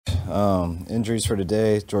Injuries for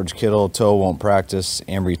today. George Kittle, toe, won't practice.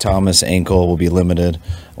 Ambry Thomas, ankle, will be limited.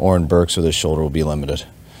 Oren Burks with his shoulder will be limited.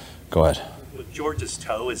 Go ahead. With George's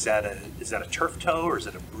toe, is that a turf toe or is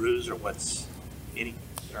it a bruise, or what's any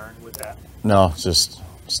concern with that? No, just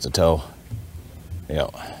a toe. Yeah.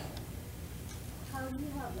 You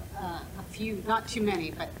have a few, not too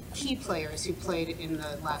many, but key players who played in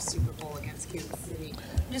the last Super Bowl against Kansas City.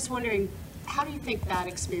 I'm just wondering, how do you think that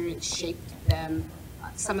experience shaped them?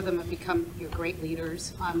 Some of them have become your great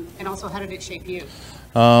leaders. And also, how did it shape you?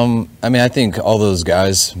 I think all those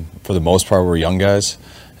guys, for the most part, were young guys,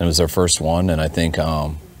 and it was their first one. And I think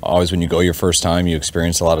always when you go your first time, you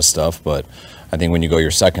experience a lot of stuff. But I think when you go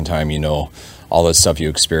your second time, you know all that stuff you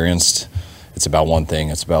experienced. It's about one thing.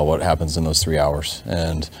 It's about what happens in those 3 hours.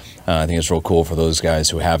 And I think it's real cool for those guys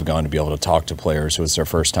who have gone to be able to talk to players who it's their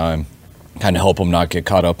first time, kind of help them not get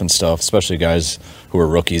caught up in stuff, especially guys who are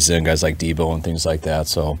rookies and guys like Debo and things like that.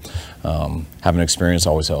 So having experience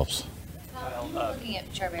always helps. Looking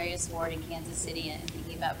at Charvarius Ward in Kansas City and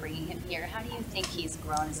thinking about bringing him here, how do you think he's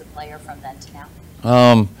grown as a player from then to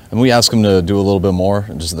now? And we asked him to do a little bit more,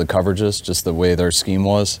 just the coverages, just the way their scheme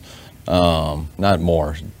was. Not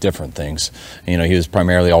more, different things. He was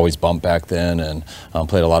primarily always bumped back then and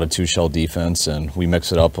played a lot of two-shell defense, and we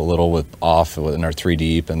mix it up a little with off in our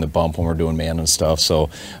 3-deep and the bump when we're doing man and stuff. So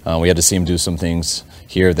we had to see him do some things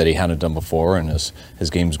here that he hadn't done before, and his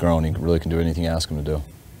game's grown. He really can do anything you ask him to do.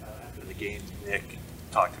 After the game, Nick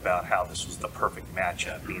talked about how this was the perfect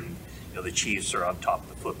matchup, meaning the Chiefs are on top of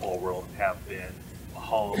the football world and have been.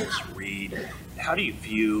 Mahomes, Reed. How do you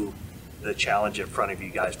view the challenge in front of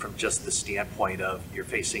you guys from just the standpoint of you're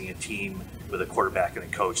facing a team with a quarterback and a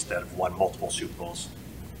coach that have won multiple Super Bowls?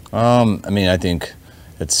 I think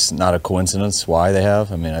it's not a coincidence why they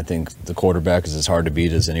have. I think the quarterback is as hard to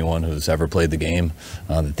beat as anyone who's ever played the game.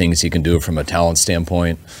 The things he can do from a talent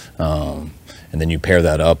standpoint. And then you pair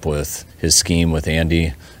that up with his scheme with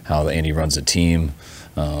Andy, how Andy runs a team.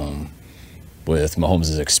 With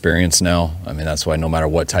Mahomes' experience now, that's why no matter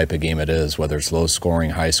what type of game it is, whether it's low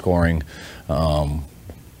scoring, high scoring,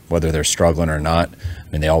 whether they're struggling or not,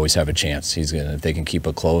 they always have a chance. If they can keep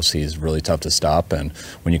it close, he's really tough to stop. And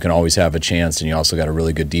when you can always have a chance, and you also got a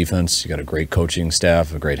really good defense, you got a great coaching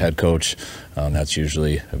staff, a great head coach, that's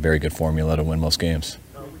usually a very good formula to win most games.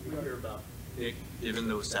 We hear about Nick giving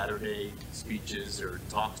those Saturday speeches or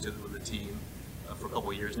talks with the team for a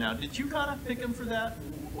couple of years now. Did you kind of pick him for that?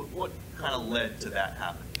 What kind of led to that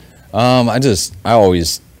happening? I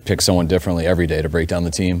always pick someone differently every day to break down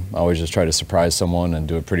the team. I always just try to surprise someone and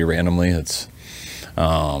do it pretty randomly. It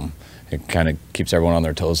kind of keeps everyone on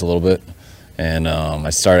their toes a little bit. And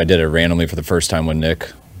I did it randomly for the first time with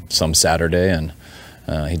Nick some Saturday, and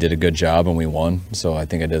he did a good job and we won. So I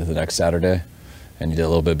think I did it the next Saturday, and he did a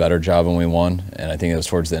little bit better job and we won. And I think it was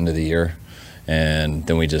towards the end of the year. And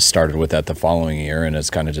then we just started with that the following year, and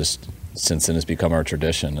it's kind of just since then it's become our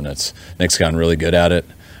tradition, and Nick's gotten really good at it.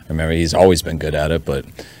 Remember, he's always been good at it, but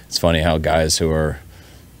it's funny how guys who are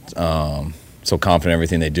so confident in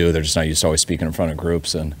everything they do, they're just not used to always speaking in front of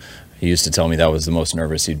groups. And he used to tell me that was the most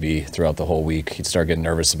nervous he'd be throughout the whole week. He'd start getting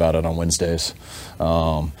nervous about it on Wednesdays.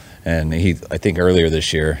 And I think earlier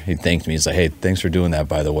this year, he thanked me. He's like, "Hey, thanks for doing that,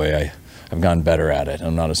 by the way. I've gotten better at it.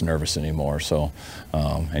 I'm not as nervous anymore." So,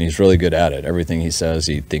 and he's really good at it. Everything he says,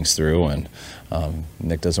 he thinks through, and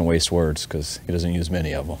Nick doesn't waste words because he doesn't use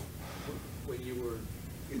many of them. When you were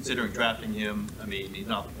considering drafting him, he's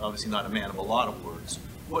obviously not a man of a lot of words.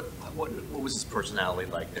 What was his personality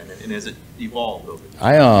like then, and has it evolved over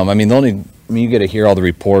the years? You get to hear all the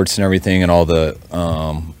reports and everything, and all the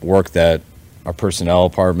work that our personnel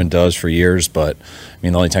department does for years, but the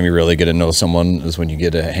only time you really get to know someone is when you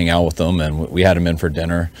get to hang out with them. And we had him in for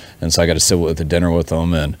dinner, and so I got to sit with the dinner with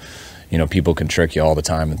them, and people can trick you all the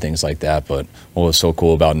time and things like that. But what was so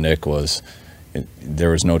cool about Nick was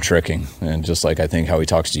there was no tricking, and just like I think how he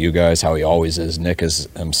talks to you guys, how he always is. Nick is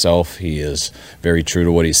himself. He is very true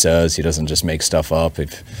to what he says. He doesn't just make stuff up.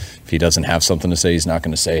 If he doesn't have something to say, he's not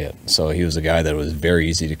going to say it. So he was a guy that was very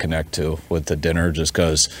easy to connect to with the dinner, just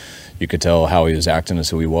because you could tell how he was acting as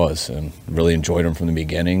who he was, and really enjoyed him from the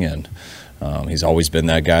beginning. And he's always been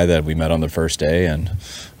that guy that we met on the first day, and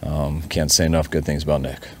can't say enough good things about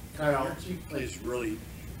Nick. Your team plays really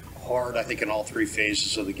hard, I think, in all three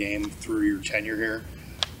phases of the game through your tenure here.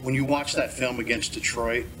 When you watch that film against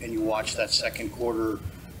Detroit and you watch that second quarter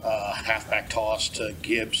halfback toss to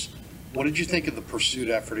Gibbs, what did you think of the pursuit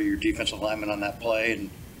effort of your defensive lineman on that play, and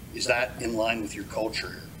is that in line with your culture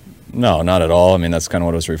here? No, not at all. That's kind of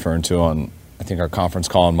what I was referring to on, I think, our conference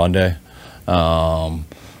call on Monday.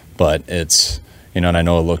 But it's, and I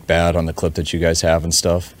know it looked bad on the clip that you guys have and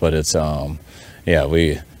stuff, but it's,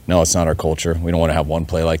 no, it's not our culture. We don't want to have one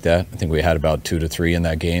play like that. I think we had about 2 to 3 in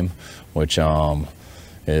that game, which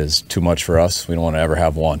is too much for us. We don't want to ever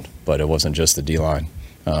have one, but it wasn't just the D-line.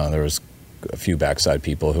 There was a few backside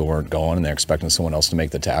people who weren't going, and they're expecting someone else to make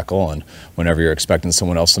the tackle, and whenever you're expecting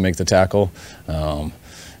someone else to make the tackle,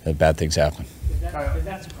 bad things happen. Does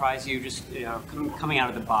that surprise you? Just coming out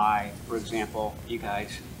of the bye, for example, you guys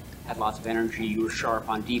had lots of energy. You were sharp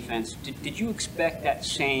on defense. Did you expect that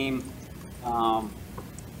same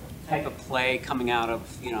type of play coming out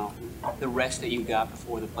of the rest that you got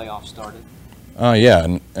before the playoffs started? Yeah,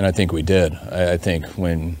 and I think we did. I think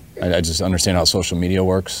when I just understand how social media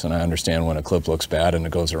works, and I understand when a clip looks bad and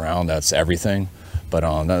it goes around, that's everything. But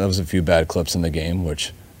that was a few bad clips in the game,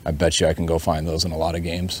 which I bet you I can go find those in a lot of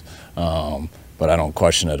games. But I don't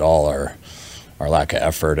question at all our lack of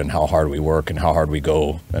effort and how hard we work and how hard we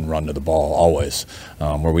go and run to the ball always.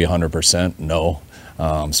 Were we 100%? No,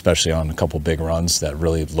 especially on a couple big runs that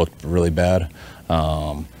really looked really bad.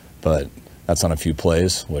 But that's on a few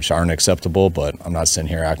plays, which aren't acceptable, but I'm not sitting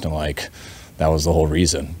here acting like that was the whole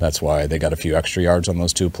reason. That's why they got a few extra yards on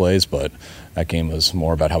those 2 plays, but that game was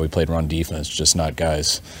more about how we played run defense, just not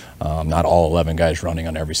guys, not all 11 guys running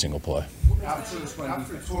on every single play. After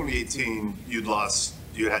 2018,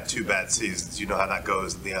 you had 2 bad seasons. You know how that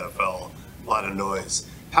goes in the NFL, a lot of noise.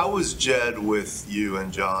 How was Jed with you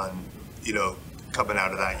and John, coming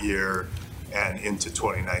out of that year and into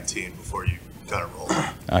 2019 before you got it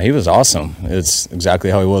rolling? He was awesome. It's exactly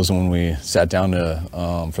how he was when we sat down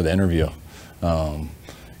for the interview.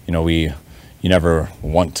 You never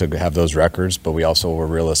want to have those records, but we also were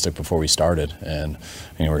realistic before we started, and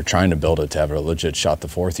we were trying to build it to have a legit shot the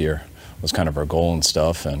 4th year was kind of our goal and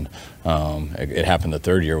stuff, and it happened the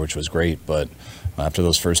 3rd year, which was great. But after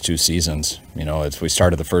those first 2 seasons, we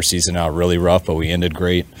started the first season out really rough, but we ended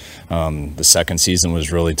great. The second season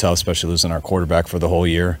was really tough, especially losing our quarterback for the whole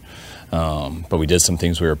year. But we did some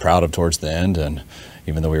things we were proud of towards the end, and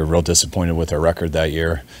even though we were real disappointed with our record that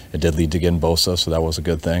year, it did lead to getting Bosa, so that was a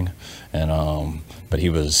good thing. And but he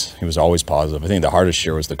was always positive. I think the hardest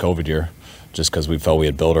year was the COVID year, just because we felt we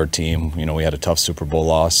had built our team. We had a tough Super Bowl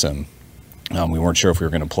loss, and we weren't sure if we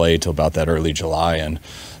were going to play till about that early July, and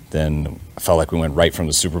then I felt like we went right from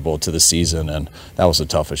the Super Bowl to the season, and that was the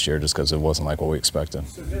toughest year just because it wasn't like what we expected.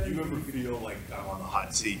 So did you ever feel like I'm on the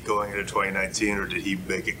hot seat going into 2019, or did he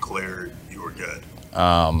make it clear you were good?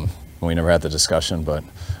 We never had the discussion, but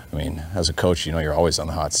as a coach, you're always on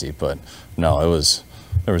the hot seat. But no,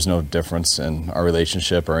 there was no difference in our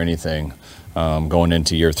relationship or anything going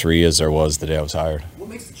into year 3 as there was the day I was hired. What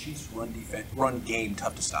makes the Chiefs' run game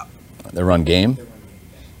tough to stop? The run game?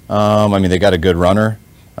 They got a good runner.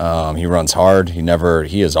 He runs hard.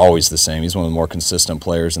 He is always the same. He's one of the more consistent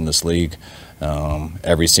players in this league.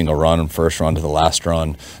 Every single run, first run to the last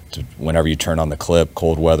run, to whenever you turn on the clip,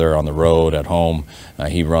 cold weather, on the road, at home,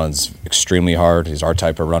 he runs extremely hard. He's our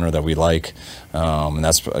type of runner that we like. And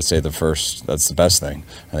that's, I'd say, that's the best thing.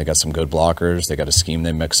 And they got some good blockers. They got a scheme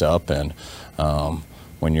they mix up. And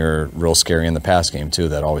when you're real scary in the pass game, too,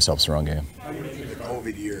 that always helps the run game. How do you think the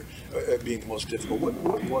COVID year being the most difficult?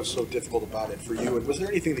 What was so difficult about it for you? And was there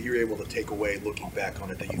anything that you were able to take away looking back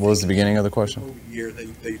on it? What was the beginning of the question? The COVID year that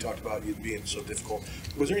you talked about it being so difficult.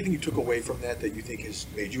 Was there anything you took away from that you think has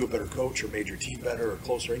made you a better coach or made your team better or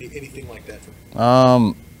closer? Anything like that?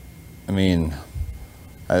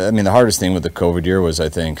 The hardest thing with the COVID year was, I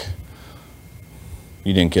think,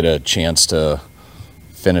 you didn't get a chance to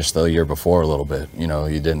finish the year before a little bit.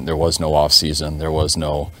 There was no off season, there was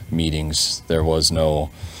no meetings, there was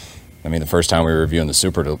no. The first time we were reviewing the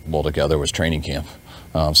Super Bowl together was training camp.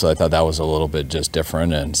 So I thought that was a little bit just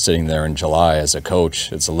different. And sitting there in July as a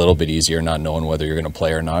coach, it's a little bit easier not knowing whether you're going to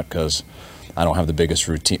play or not, because I don't have the biggest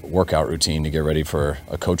workout routine to get ready for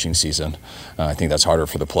a coaching season. I think that's harder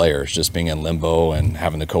for the players, just being in limbo and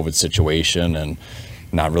having the COVID situation and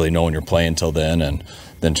not really knowing you're playing till then, and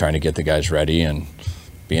then trying to get the guys ready and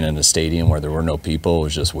being in a stadium where there were no people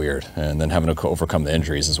was just weird. And then having to overcome the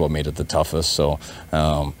injuries is what made it the toughest. So,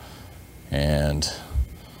 and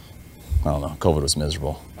I don't know, COVID was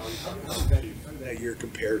miserable. How did that year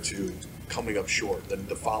compare to coming up short than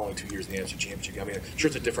the following 2 years in the NFC Championship? I'm sure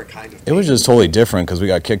it's a different kind of. It was just totally different because we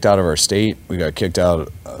got kicked out of our state. We got kicked out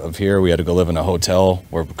of here. We had to go live in a hotel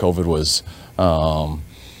where COVID was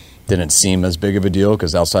didn't seem as big of a deal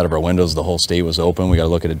because outside of our windows, the whole state was open. We got to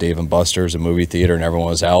look at a Dave & Buster's, a movie theater, and everyone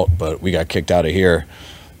was out. But we got kicked out of here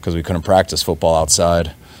because we couldn't practice football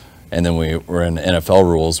outside. And then we were in NFL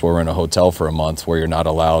rules where we're in a hotel for a month where you're not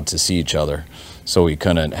allowed to see each other. So we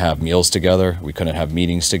couldn't have meals together. We couldn't have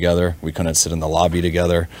meetings together. We couldn't sit in the lobby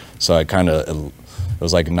together. So it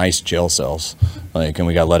was like nice jail cells. And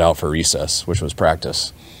we got let out for recess, which was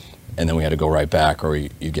practice. and then we had to go right back, or you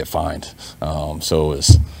get fined. So it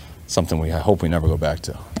was something I hope we never go back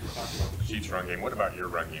to. Chiefs run game. What about your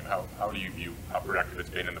run game? How do you view how productive it's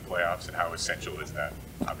been in the playoffs, and how essential is that?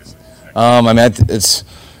 Obviously. I mean, I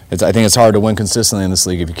think it's hard to win consistently in this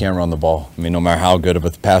league if you can't run the ball. I mean, no matter how good of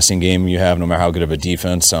a passing game you have, no matter how good of a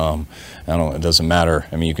defense, it doesn't matter.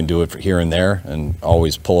 I mean, you can do it here and there and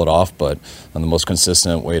always pull it off, but the most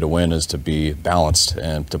consistent way to win is to be balanced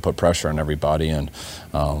and to put pressure on everybody. And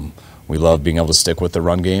we love being able to stick with the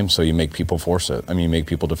run game, so you make people force it. I mean, you make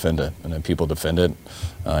people defend it, and if people defend it,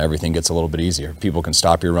 everything gets a little bit easier. People can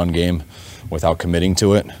stop your run game without committing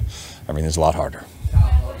to it. Everything's a lot harder.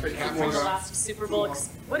 From the last Super Bowl,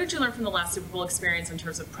 what did you learn from the last Super Bowl experience in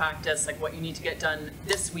terms of practice, like what you need to get done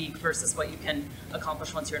this week versus what you can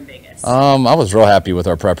accomplish once you're in Vegas? I was real happy with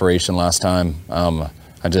our preparation last time. I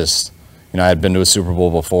had been to a Super Bowl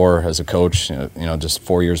before as a coach, just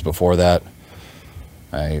 4 years before that.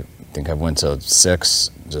 I think I went to 6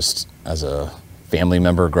 just as a family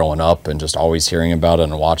member growing up and just always hearing about it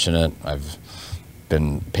and watching it. I've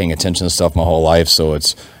been paying attention to stuff my whole life, so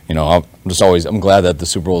it's, I'm glad that the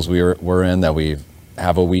Super Bowls we're in, that we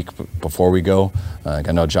have a week before we go. I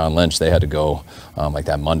know John Lynch, they had to go like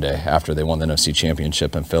that Monday after they won the NFC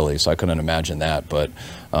Championship in Philly, so I couldn't imagine that. But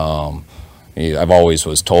I've always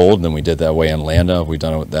was told, and we did that way in Atlanta, we've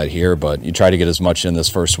done that here, but you try to get as much in this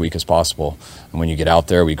first week as possible. And when you get out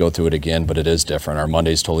there, we go through it again, but it is different. Our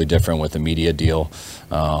Monday's totally different with the media deal.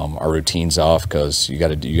 Our routine's off because you got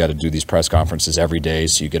to do these press conferences every day,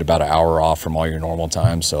 so you get about an hour off from all your normal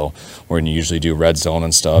time. So when you usually do red zone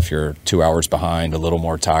and stuff, you're 2 hours behind, a little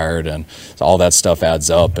more tired, and so all that stuff adds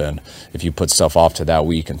up. And if you put stuff off to that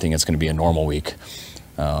week and think it's going to be a normal week,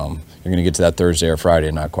 you're going to get to that Thursday or Friday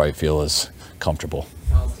and not quite feel as comfortable.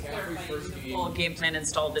 Full game plan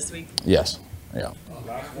installed this week? Yes. Yeah.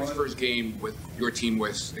 His first game with your team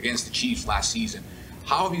was against the Chiefs last season.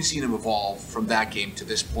 How have you seen him evolve from that game to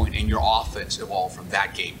this point, and your offense evolve from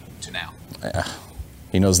that game to now?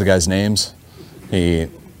 He knows the guys' names. He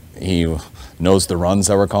knows the runs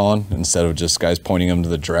that we're calling instead of just guys pointing him to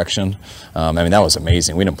the direction. That was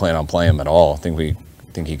amazing. We didn't plan on playing him at all. I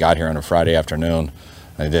think he got here on a Friday afternoon.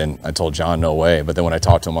 I told John no way, but then when I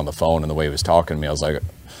talked to him on the phone and the way he was talking to me, I was like,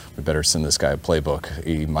 we better send this guy a playbook.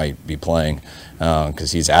 He might be playing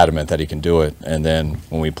because he's adamant that he can do it. And then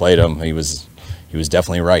when we played him, he was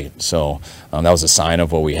definitely right. So that was a sign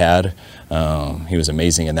of what we had. He was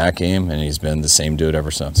amazing in that game, and he's been the same dude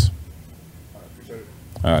ever since.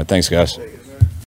 All right, thanks, guys.